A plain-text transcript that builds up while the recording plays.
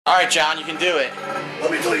Alright, John, you can do it. Let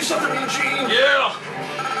me tell you something, Eugene. Yeah!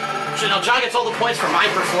 So now John gets all the points for my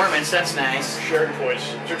performance, that's nice. Sharing points.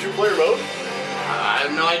 Is there two-player mode? I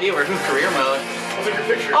have no idea, we're doing career mode. I'll take your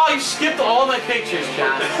picture. Oh, you skipped all my pictures,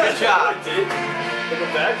 John. Good job. I did. Look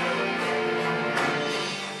at that.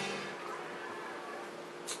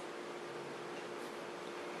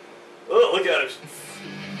 Oh, look at him.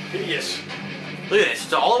 Hideous. Look at this.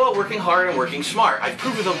 It's all about working hard and working smart. I've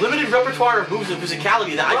proved with a limited repertoire of moves and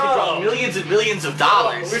physicality that I can draw millions and millions of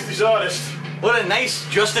dollars. At least he's honest. What a nice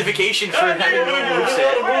justification for having no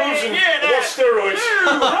moveset. About steroids.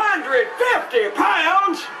 250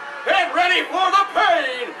 pounds and ready for the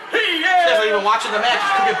pain. He is. He's not even watching the match.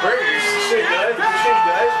 He's cooking burgers. Same guy. Same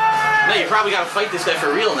guys. No, you probably got to fight this guy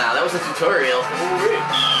for real now. That was the tutorial.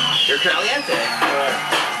 You're Caliente.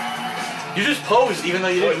 You just posed even though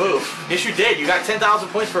you didn't move. Yes, you did. You got 10,000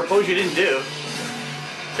 points for a pose you didn't do.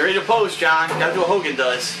 Get ready to pose, John. You gotta do what Hogan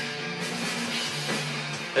does.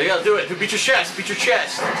 There you go. Do it. Beat your chest. Beat your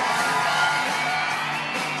chest.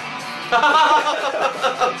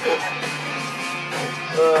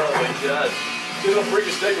 Oh my god. He's gonna break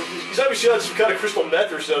his neck. He's obviously on some kind of crystal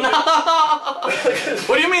meth or something.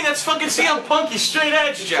 What do you mean? That's fucking CM Punk. He's straight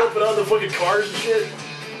edge, John. Jumping on the fucking cars and shit.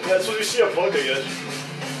 Yeah, that's what we see on Punk, I guess.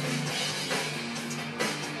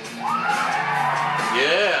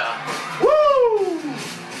 Yeah. Woo!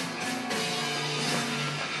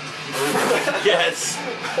 Yes.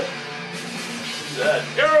 Who's that?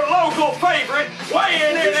 Your local favorite,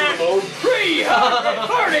 weighing in at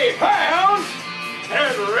 330 pounds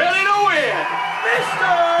and ready to win,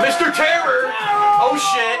 Mr. Terror. Oh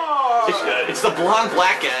shit. It's the blonde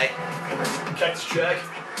black guy. Cactus Jack.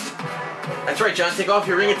 That's right, John. Take off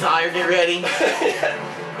your ring attire. Get ready.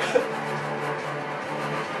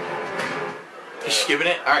 He's skipping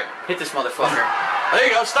it. All right, hit this motherfucker. There you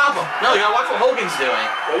go. Stop him. No, you gotta watch what Hogan's doing.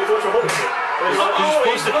 Why do you watch what Hogan's doing?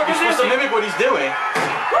 You're supposed to mimic what he's doing.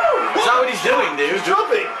 That's not what he's doing, dude. He's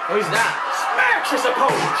jumping. No, he's not. smacks his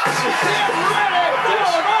opponent. Ready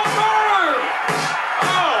for the burn!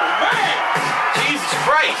 Oh, man! Jesus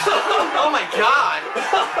Christ! Oh my God!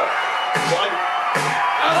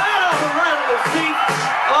 Now that ought to rattle his teeth.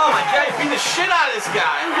 Oh my God! He beat the shit out of this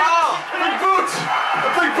guy. Oh! Big boots! A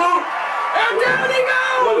big boot! And down he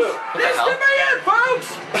goes! This could be it, folks!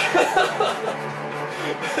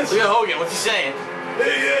 Look at Hogan. What's he saying?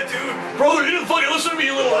 Hey, yeah, dude. Brother, you didn't fucking listen to me,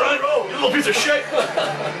 you little runt. You little piece of shit.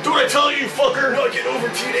 Do what I tell you, you fucker. Not getting over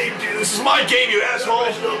teenage dude. This is my game, you asshole.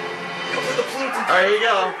 Alright, here you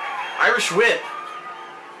go. Irish whip.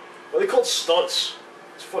 What are they called stunts?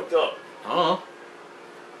 It's fucked up. I don't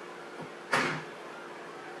know.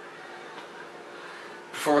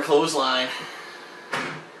 Perform a clothesline.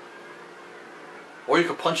 Or you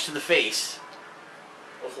could punch to the face.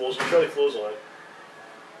 I'll try the clothesline.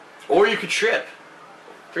 Or you could trip.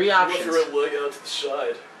 3 options. Lift your right leg out to the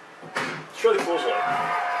side. Let's try the clothesline.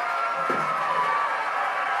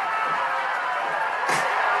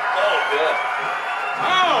 Oh, God.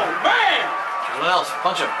 Oh, man! What else?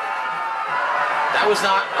 Punch him. That was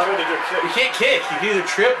not... I'm going to do a kick. You can't kick. You can either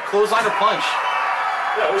trip, clothesline, or punch.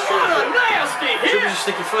 Yeah, I was trying What to a nasty Trip hit! is just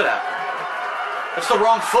stick your foot out. That's the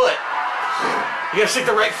wrong foot. You gotta stick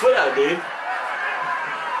the right foot out, dude.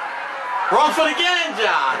 Wrong foot again,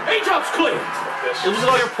 John! He jumps clean. You're losing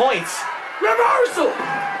all your points. Reversal!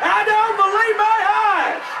 I don't believe my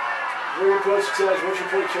eyes! Your opponent's success. What's your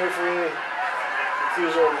point carry for any?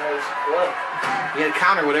 Confuse all guys. What? You gotta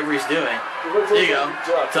counter whatever he's doing. There you go.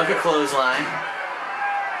 Tuck a clothesline.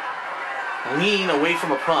 Lean away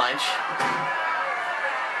from a punch.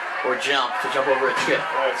 Or jump to jump over a trip.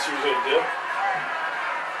 Alright, see what he's gonna do.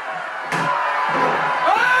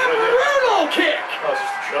 Brutal kick! Oh, it's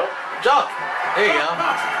just a jump? Jump! There you go.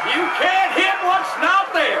 You can't hit what's not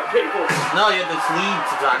there, people! No, you have to lead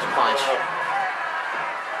to dodge a punch.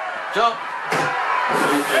 Jump!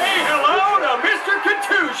 Say hello to Mr.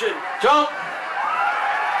 Contusion! Jump!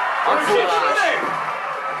 Where's Armful it dodge. there?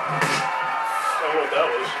 I don't know what that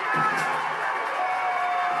was.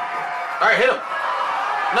 Alright, hit him.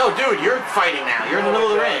 No, dude, you're fighting now. You're in the middle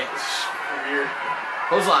of the ring. This is weird.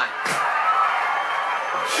 Clothesline.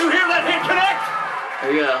 You hear that hit connect?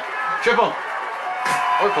 There you go. Trip him.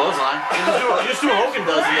 Or clothesline. You just do what Hogan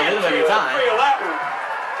does and you'll hit him every time. Feel that one.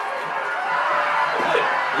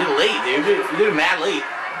 You did it late, dude. You did it mad late.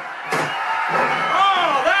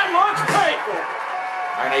 Oh, that looks painful.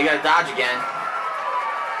 Alright, now you gotta dodge again.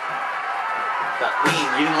 Lean.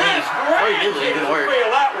 You didn't lean. That's Oh, you did lean. It didn't work. Feel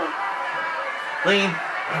that one. Lean.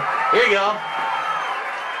 Here you go.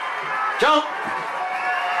 Jump.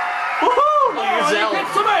 Woohoo! Look at Oh, he Gazelle.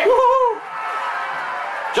 gets to me. Woohoo!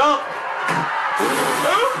 Jump.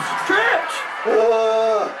 Oops, tripped.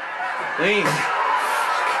 Lean.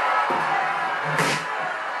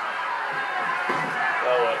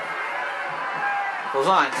 Now what? Goes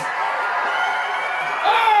on.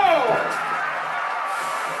 Oh!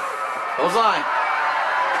 Goes on.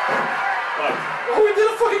 Oh, we did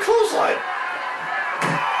a fucking clothesline.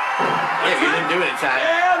 Yeah, you didn't do it in time.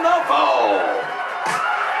 And the fall.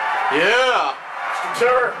 Yeah.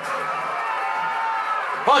 Terror.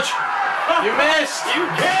 Punch. You missed. You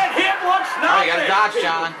can't hit what's All not right, you gotta there. dodge,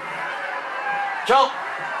 John. Jump.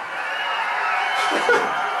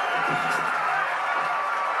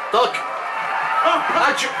 Look.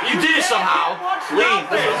 You did it somehow. Lean.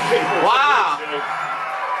 Wow.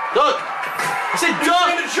 Look. I said duck.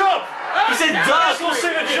 Say the jump. He said duck. Still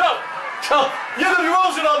say the jump. Jump. You're the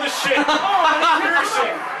Rosen on this shit. Oh, that's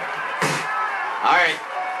embarrassing. All right.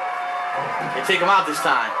 You take him out this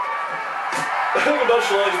time.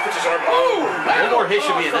 Nonchalant, he puts his arm out. Ooh, One more hit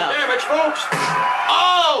should be some enough. damage, folks.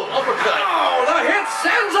 Oh, uppercut. Oh, the hit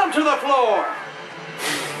sends him to the floor.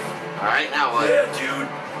 All right, now what? Yeah, dude.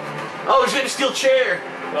 Oh, he's gonna steal chair.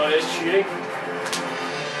 Oh, that's cheating.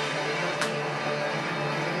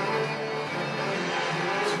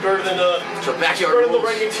 It's better than So backyard better than the rules.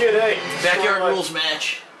 ranking TNA. Backyard rules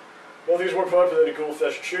match. One thing is more popular than a goal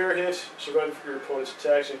flash chair hit. Survive your opponent's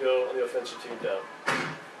attacks and go on the offensive team down.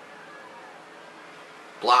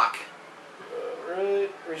 Block.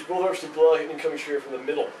 Alright. Reach both arms to block an incoming chair from the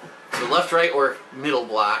middle. So left, right, or middle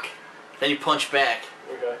block. Then you punch back.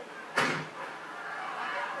 Okay.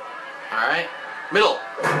 All right. Middle.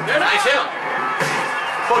 Nice hit him.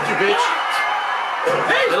 Fuck you, bitch.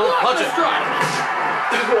 He's Middle, blocked punch the it. strike.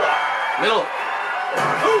 Middle.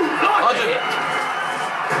 Ooh, blocked Punch the him. hit.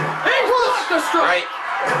 He's blocked the strike.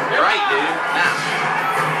 Right. Right, dude. Now.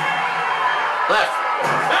 Left.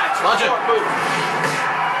 That's a Punch him. smart move.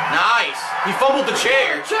 Nice. He fumbled the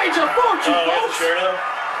chair. Change of fortune, Oh, we have folks. the chair now?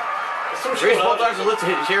 That's so much Raise going both on. arms and lift to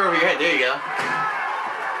hit the chair over your head. There you go.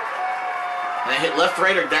 And then hit left,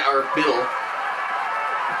 right, or middle.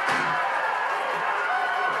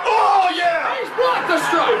 Oh, yeah! He's blocked the He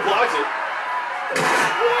strike. blocked it.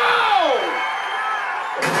 Wow!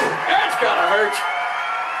 That's gotta hurt.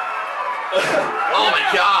 Oh my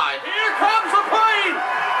God. Here comes the pain.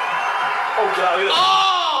 Oh, God. Look at that.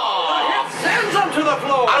 Oh! It sends him to the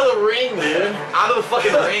floor. Out of the ring, dude. Out of the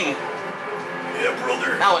fucking ring. Yeah,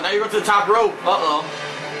 brother. Now what? Now you're going to the top rope. Uh-oh.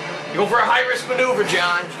 You're going for a high-risk maneuver,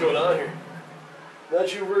 John. What's going on here? Now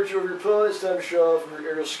that you worked over your opponent, it's time to show off your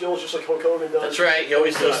aerial skills just like Hulk Hogan does. That's right. He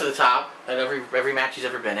always goes to the top at every match he's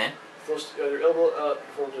ever been in. Thrust your elbow up,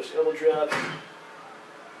 perform just elbow drop.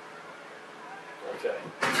 Okay.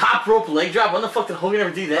 Top rope leg drop? When the fuck did Hogan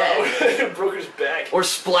ever do that? Oh, broke his back. Or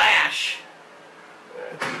splash?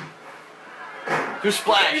 Do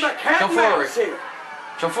splash. He's a cat Jump and forward. mouse here.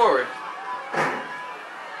 Jump forward.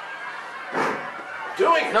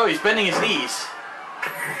 Doing it. No, he's bending his knees.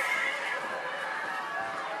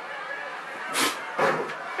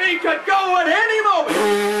 He could go at any moment.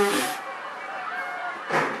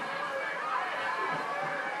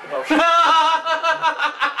 Oh, shit.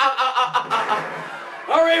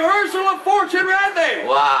 A reversal of fortune right there.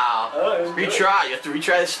 Wow. Oh, it was good. Retry. You have to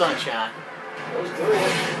retry the stunt, John. That was doing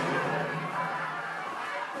it.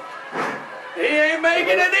 He ain't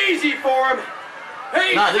making it easy for him.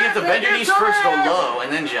 He's No, I think you have to bend your knees first, go around. low,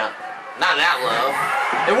 and then jump. Not that low.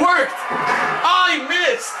 It worked! Oh, he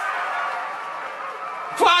missed!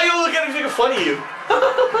 Wow, you look at him, he's making fun of you.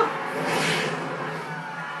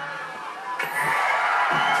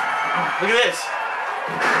 Look at this.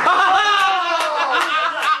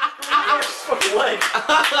 Fucking leg.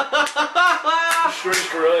 Destroyed his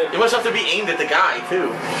groin. You must have to be aimed at the guy,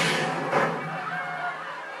 too.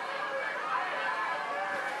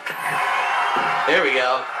 There we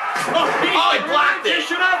go. Oh, he blocked it.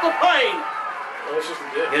 Dishing out the pain. Oh, it's just a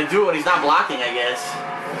dip. You gotta do it when he's not blocking, I guess.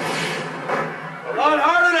 A lot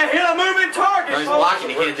harder to hit a moving target. No, he's folks. blocking,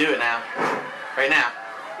 he can't do it now. Right now.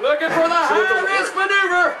 Looking for the So it doesn't high-risk work.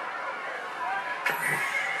 maneuver.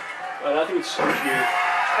 I think it's so cute.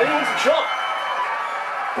 I didn't want to jump.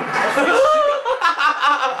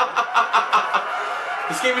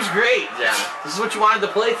 This game is great, John. This is what you wanted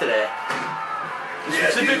to play today. You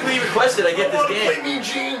specifically requested I get this game. Play me,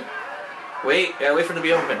 Gene. Wait, gotta wait for it to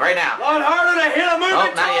be open. Right now. A lot harder to hit a moving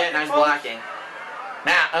Oh, target. not yet. Now he's folks. blocking.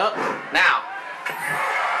 Now. Oh, now.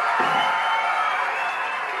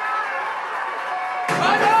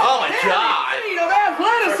 Oh my God. Speed of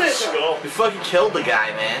athleticism. Skull. You fucking killed the guy,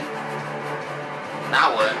 man.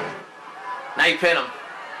 Now what? Now you pin him.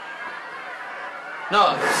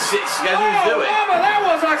 No, sit. You guys need to do it. Mama, that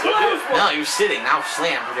was a close one. No, you're sitting. Now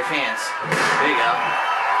slam with your hands. There you go.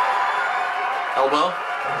 Elbow.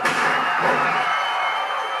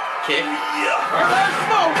 Kick. Yeah. There's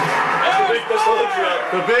smoke. That's the leg drop.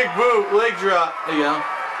 The big boot. Leg drop. There you go.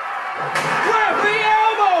 Grab the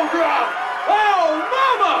elbow drop. Oh,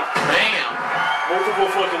 mama. Bam. Multiple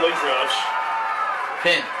fucking leg drops.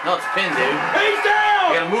 Pin. No, it's a pin, dude. He's down.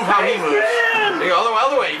 You gotta move how he moves. Pinned. There you go.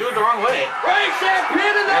 Other way. You're doing it the wrong way. Break that pin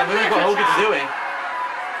in You that gotta move what Hogan's doing.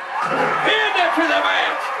 Pinned it to the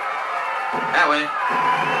mat. That way.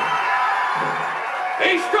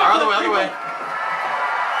 He struck Other way. Other way.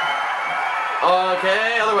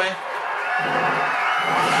 Okay. Other way.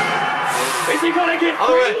 Is he gonna get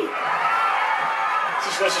Other way. free? Is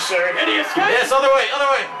this necessary? Did he escape? Yes. Other way. Other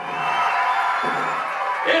way.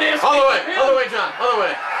 It is. Other way. Other way, John. Other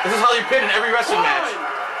way. This is how you pin in every wrestling match. 1,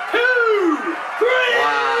 2, 3.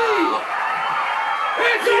 Wow.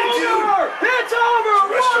 It's over. It's over.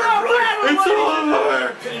 What a battle. It's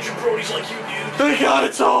over. Finish your Brodies like you, dude. Thank God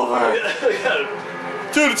it's over. Yeah.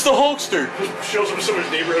 Dude, it's the Hulkster. Just shows up in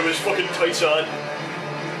someone's neighborhood with his fucking tights on.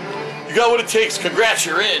 You got what it takes. Congrats,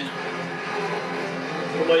 you're in.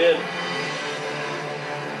 What am I in?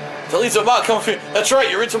 Talisa Ma, come here. That's right,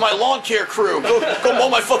 you're into my lawn care crew. Go mow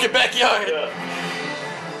my fucking backyard. Yeah.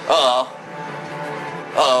 Uh-oh.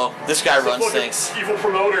 Uh-oh. This guy It's the runs fucking things. Evil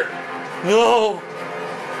promoter. No.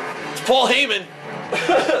 It's Paul Heyman. I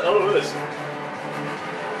don't know who this.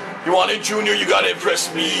 You want it, Junior? You gotta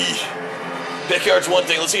impress me. Backyard's one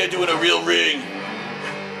thing. Let's see how you do in a real ring.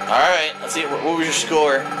 Alright, let's see. What was your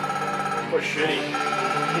score? Quite shitty.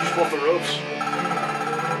 He just off the ropes.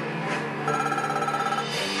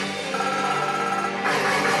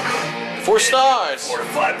 Four stars. 4 to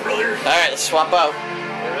 5, brother. Alright, let's swap out.